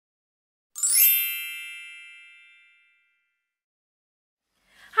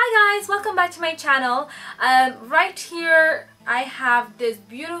guys, welcome back to my channel. Right here I have this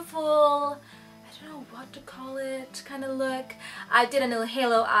beautiful, I don't know what to call it, kind of look. I did a little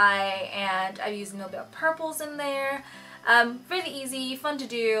halo eye and I used a little bit of purples in there. Really easy, fun to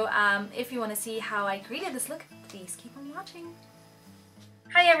do. If you want to see how I created this look, please keep on watching.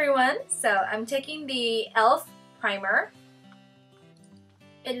 Hi everyone, so I'm taking the e.l.f. primer.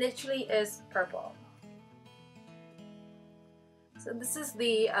 It literally is purple. So this is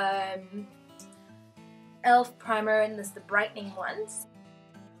the e.l.f. primer and this is the brightening ones.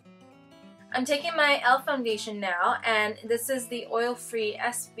 I'm taking my e.l.f. foundation now, and this is the oil-free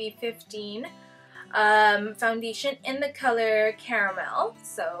SB15 foundation in the color caramel.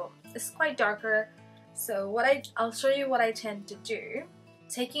 So it's quite darker. So I'll show you what I tend to do.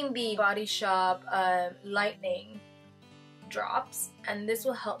 Taking the Body Shop lightening drops, and this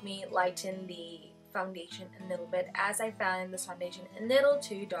will help me lighten the foundation a little bit, as I found this foundation a little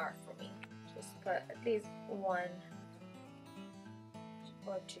too dark for me. Just put at least one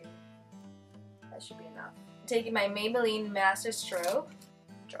or two. That should be enough. Taking my Maybelline Master Stroke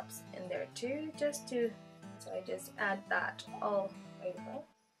drops in there too, so I just add that all over.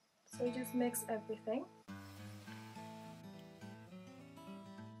 So we just mix everything.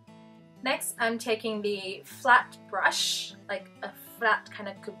 Next, I'm taking the flat brush, like a flat kind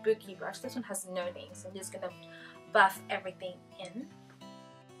of kabuki brush. This one has no name, so I'm just gonna buff everything in.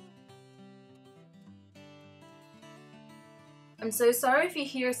 I'm so sorry if you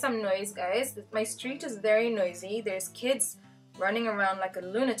hear some noise, guys. My street is very noisy. There's kids running around like a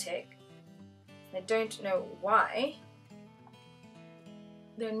lunatic. I don't know why.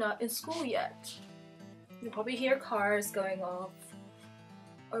 They're not in school yet. You probably hear cars going off,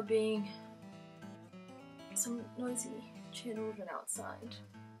 or being some noisy children outside,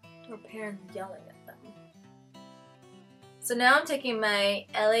 or parents yelling at them. So now I'm taking my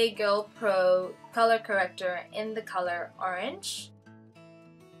LA Girl Pro color corrector in the color orange.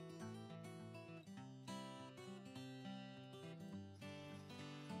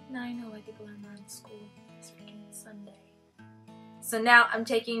 Now I know why people are not in school. It's freaking Sunday. So now I'm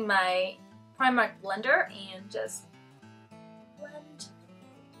taking my Primark blender and just blend.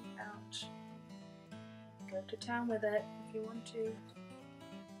 Ouch. Go to town with it if you want to.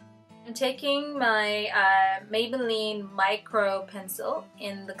 I'm taking my Maybelline Micro Pencil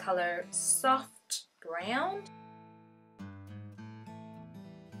in the color Soft Brown.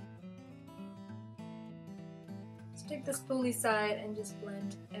 Let's take the spoolie side and just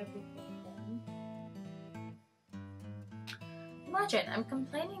blend everything in. Imagine, I'm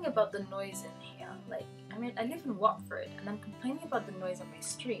complaining about the noise in here. Like, I mean, I live in Watford and I'm complaining about the noise on my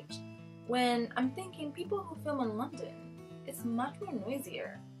street, when I'm thinking people who film in London, it's much more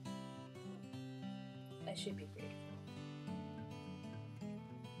noisier. I should be grateful.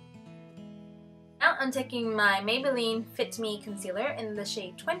 Now I'm taking my Maybelline Fit Me Concealer in the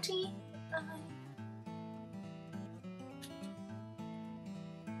shade 20.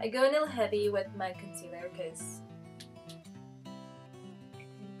 I go a little heavy with my concealer because I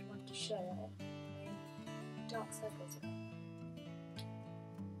didn't want to show my dark circles.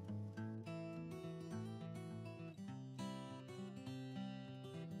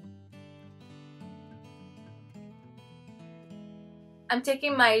 I'm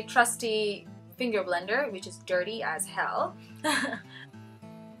taking my trusty finger blender, which is dirty as hell.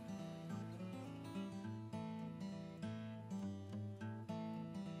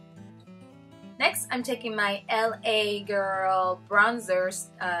 Next, I'm taking my LA Girl bronzer.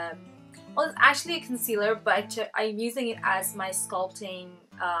 Well, it's actually a concealer, but I'm using it as my sculpting.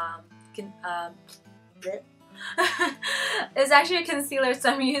 It's actually a concealer,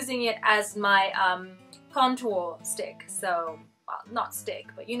 so I'm using it as my contour stick. So. Well, not stick,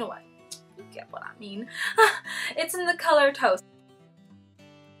 but you know what? You get what I mean. It's in the color Toast.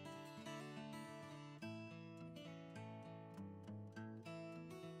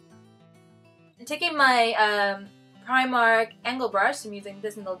 I'm taking my Primark angle brush. I'm using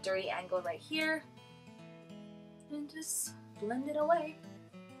this little dirty angle right here. And just blend it away.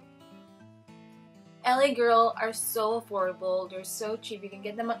 LA Girl are so affordable. They're so cheap. You can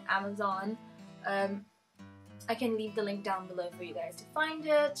get them on Amazon. I can leave the link down below for you guys to find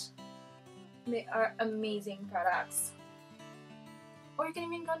it. They are amazing products. Or you can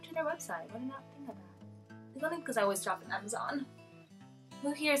even go to their website. Why did I not think of that? There's only because I always shop on Amazon.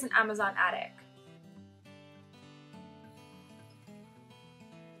 Who here is an Amazon addict?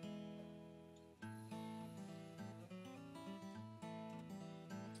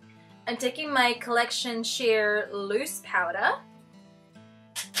 I'm taking my Collection Sheer Loose Powder.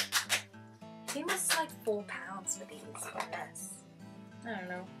 I think it's like £4 for these or less. I don't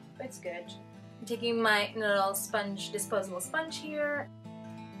know. It's good. I'm taking my little sponge, disposable sponge here.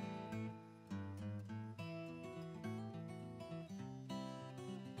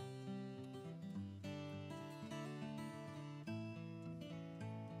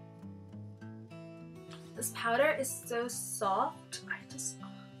 This powder is so soft. I'm so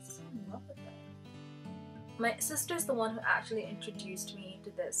in love with it. My sister's the one who actually introduced me to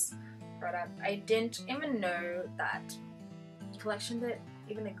this product. I didn't even know that collection did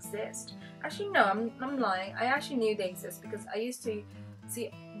even exist. Actually, no, I'm lying. I actually knew they exist because I used to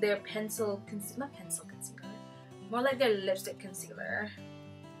see their not pencil concealer, more like their lipstick concealer.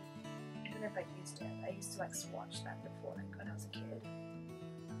 I don't know if I used it. I used to like swatch that before, like when I was a kid.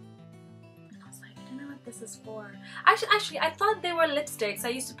 And I was like, I don't know what this is for. Actually, I thought they were lipsticks. I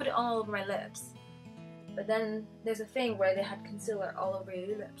used to put it all over my lips. But then there's a thing where they had concealer all over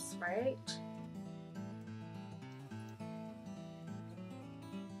your lips, right?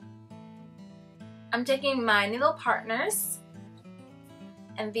 I'm taking my Little Partners,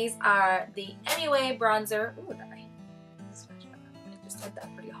 and these are the MUA bronzer. Ooh, I just did that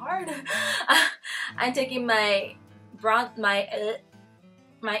pretty hard. I'm taking my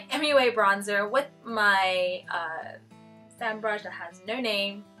MUA bronzer with my fan brush that has no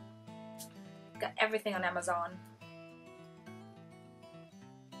name. Got everything on Amazon.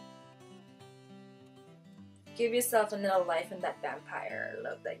 Give yourself a little life in that vampire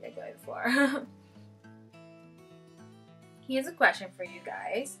look that you're going for. Here's a question for you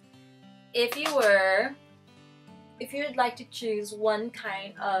guys. If you would like to choose one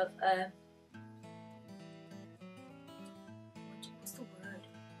kind of what's the word?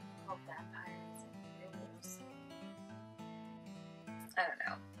 Oh, vampires and werewolves. I don't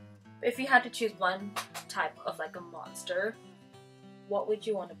know. If you had to choose one type of like a monster, what would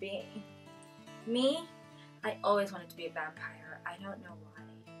you want to be? Me, I always wanted to be a vampire. I don't know why.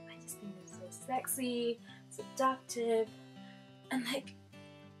 I just think they're so sexy, seductive, and like,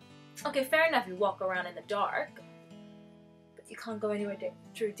 okay, fair enough, you walk around in the dark, but you can't go anywhere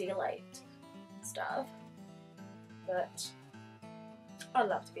through daylight and stuff. But I'd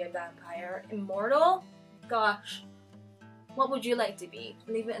love to be a vampire. Immortal? Gosh. What would you like to be?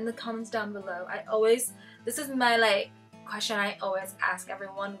 Leave it in the comments down below. This is my like question I always ask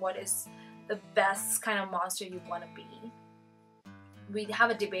everyone. What is the best kind of monster you want to be? We have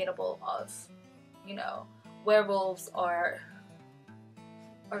a debatable of, you know, werewolves or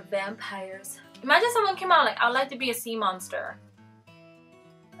vampires. Imagine someone came out like, I'd like to be a sea monster.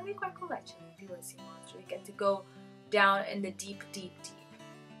 That'd be quite cool actually if you were a sea monster. You get to go down in the deep, deep, deep.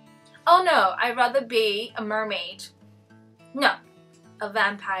 Oh no, I'd rather be a mermaid. No, a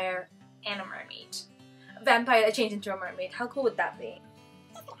vampire and a mermaid. A vampire that changed into a mermaid. How cool would that be?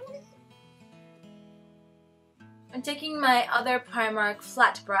 I'm taking my other Primark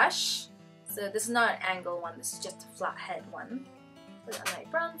flat brush. So this is not an angle one, this is just a flat head one. Put it on my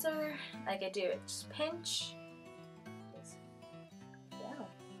bronzer, like I do it. Just pinch. Just down.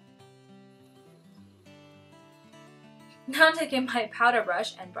 Now I'm taking my powder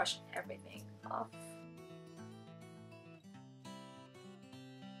brush and brush everything off.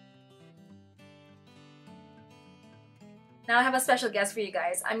 Now I have a special guest for you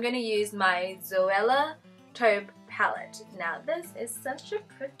guys. I'm going to use my Zoeva Taupe palette. Now this is such a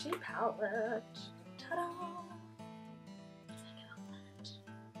pretty palette. Ta-da!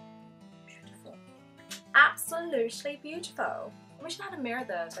 Beautiful. Absolutely beautiful. I wish I had a mirror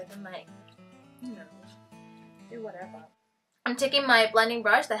though, so I can like, you know, do whatever. I'm taking my blending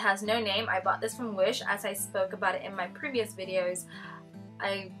brush that has no name. I bought this from Wish, as I spoke about it in my previous videos.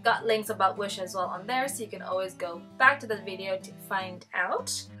 I got links about Wish as well on there, so you can always go back to the video to find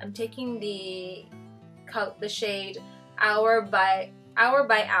out. I'm taking the shade Hour by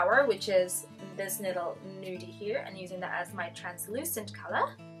Hour, which is this little nudie here, and using that as my translucent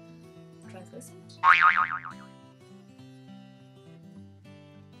color. Translucent?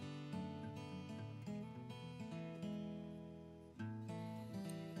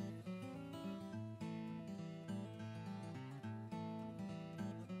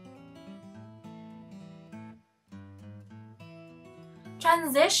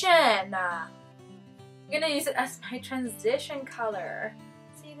 Transition! I'm gonna use it as my transition color.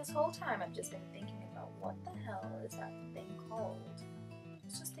 See, this whole time I've just been thinking about what the hell is that thing called? I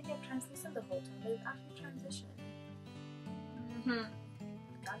was just thinking of translucent the whole time, but it's actually transition.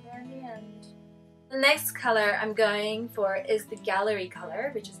 Got there in the end. The next color I'm going for is the gallery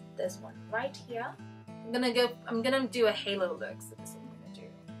color, which is this one right here. I'm gonna do a halo look, so this is what I'm gonna do.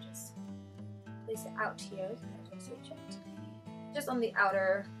 Just place it out here. Just on the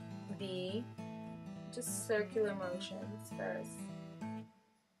outer V, just circular motions first.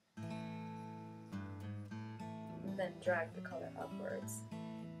 and then drag the color upwards.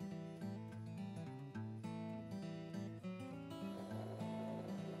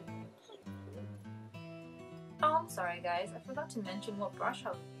 Oh, I'm sorry guys, I forgot to mention what brush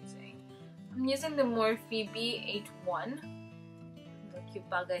I'm using. I'm using the Morphe B81, the cute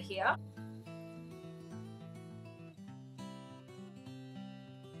bugger here.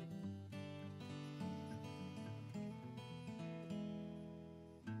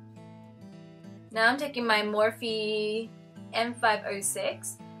 Now I'm taking my Morphe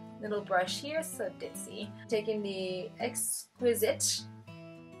M506 little brush here, so ditzy. Taking the exquisite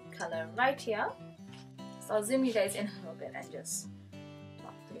color right here. So I'll zoom you guys in a little bit and just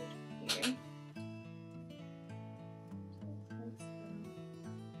talk through it here.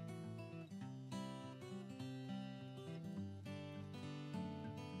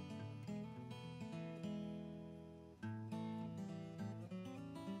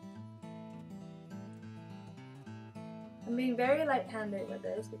 I'm being very light-handed with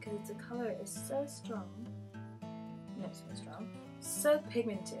this because the color is so strong. Not so strong. So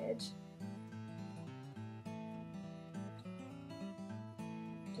pigmented.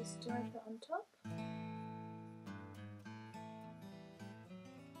 Just drag that on top.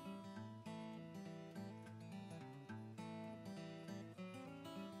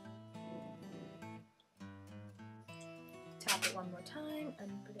 Tap it one more time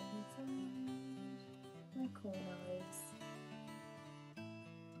and put it inside my corners.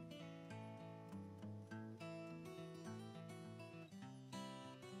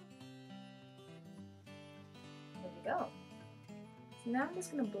 There we go. So now I'm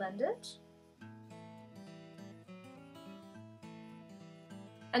just going to blend it.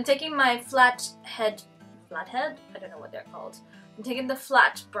 I'm taking my flathead, I don't know what they're called. I'm taking the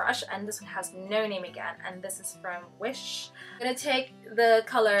flat brush, and this one has no name again, and this is from Wish. I'm going to take the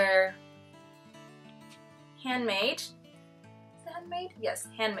color Handmade. Is it Handmade? Yes,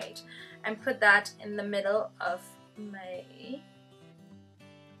 Handmade. And put that in the middle of my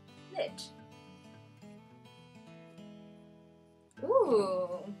lid.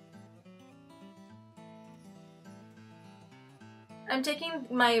 Ooh. I'm taking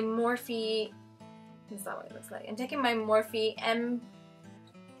my Morphe, is that what it looks like? I'm taking my Morphe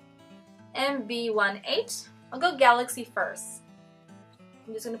MB18. I'll go Galaxy first.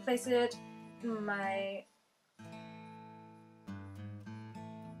 I'm just going to place it in my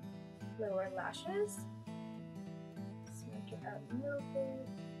lower lashes. Smack it out a little bit.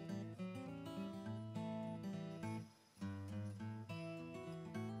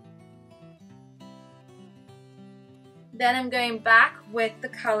 Then I'm going back with the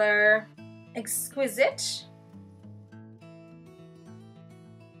color Exquisite.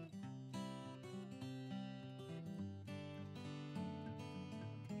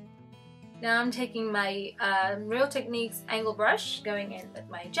 Now I'm taking my Real Techniques angle brush, going in with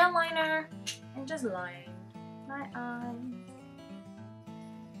my gel liner, and just line my eyes.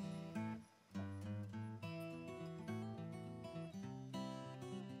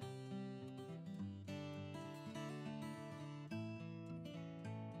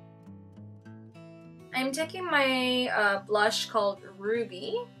 I'm taking my blush called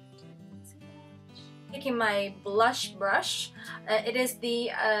Ruby. Taking my blush brush. It is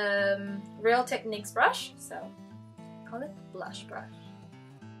the Real Techniques brush, so call it blush brush.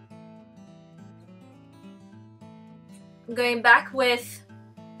 I'm going back with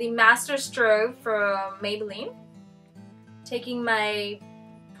the Master Strobe from Maybelline. Taking my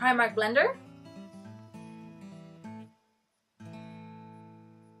Primark blender.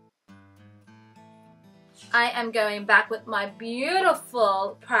 I am going back with my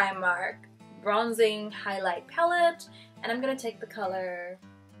beautiful Primark bronzing highlight palette, and I'm going to take the color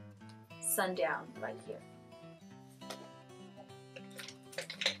Sundown right here.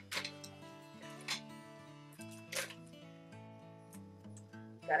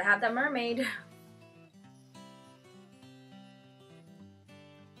 Gotta have that mermaid.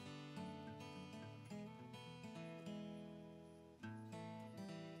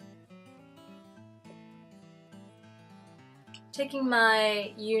 Taking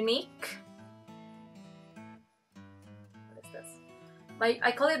my Unique, what is this?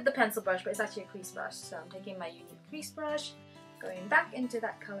 I call it the pencil brush, but it's actually a crease brush. So I'm taking my Unique crease brush, going back into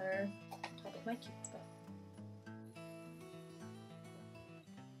that color, top of my cute stuff.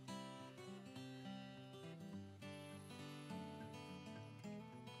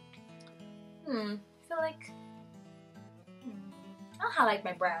 I feel like I'll highlight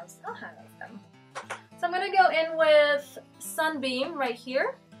my brows. I'll highlight them. So I'm going to go in with Sunbeam right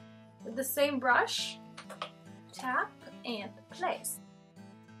here with the same brush, tap and place.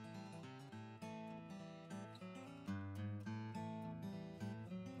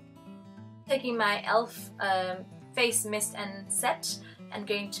 Taking my e.l.f. face mist and set and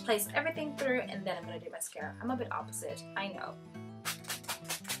going to place everything through, and then I'm going to do mascara. I'm a bit opposite, I know.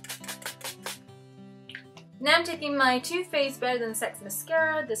 Now I'm taking my Too Faced Better Than Sex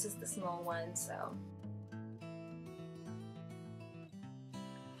mascara. This is the small one, so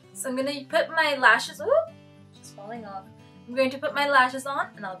I'm going to put my lashes, ooh, just falling off. I'm going to put my lashes on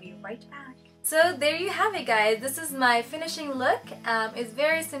and I'll be right back. So there you have it, guys. This is my finishing look. It's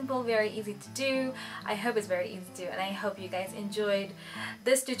very simple, very easy to do. I hope it's very easy to do, and I hope you guys enjoyed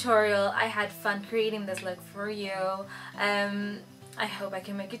this tutorial. I had fun creating this look for you. I hope I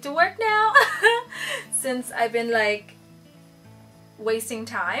can make it to work now since I've been like wasting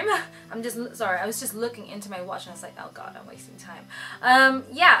time. I'm just sorry, I was just looking into my watch and I was like, oh god, I'm wasting time.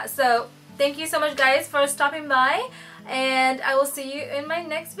 Yeah, so thank you so much, guys, for stopping by, and I will see you in my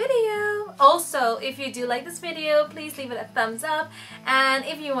next video. Also, if you do like this video, please leave it a thumbs up, and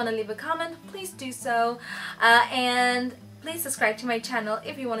if you want to leave a comment, please do so, and please subscribe to my channel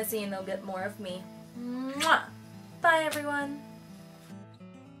if you want to see a little bit more of me. Mwah! Bye everyone!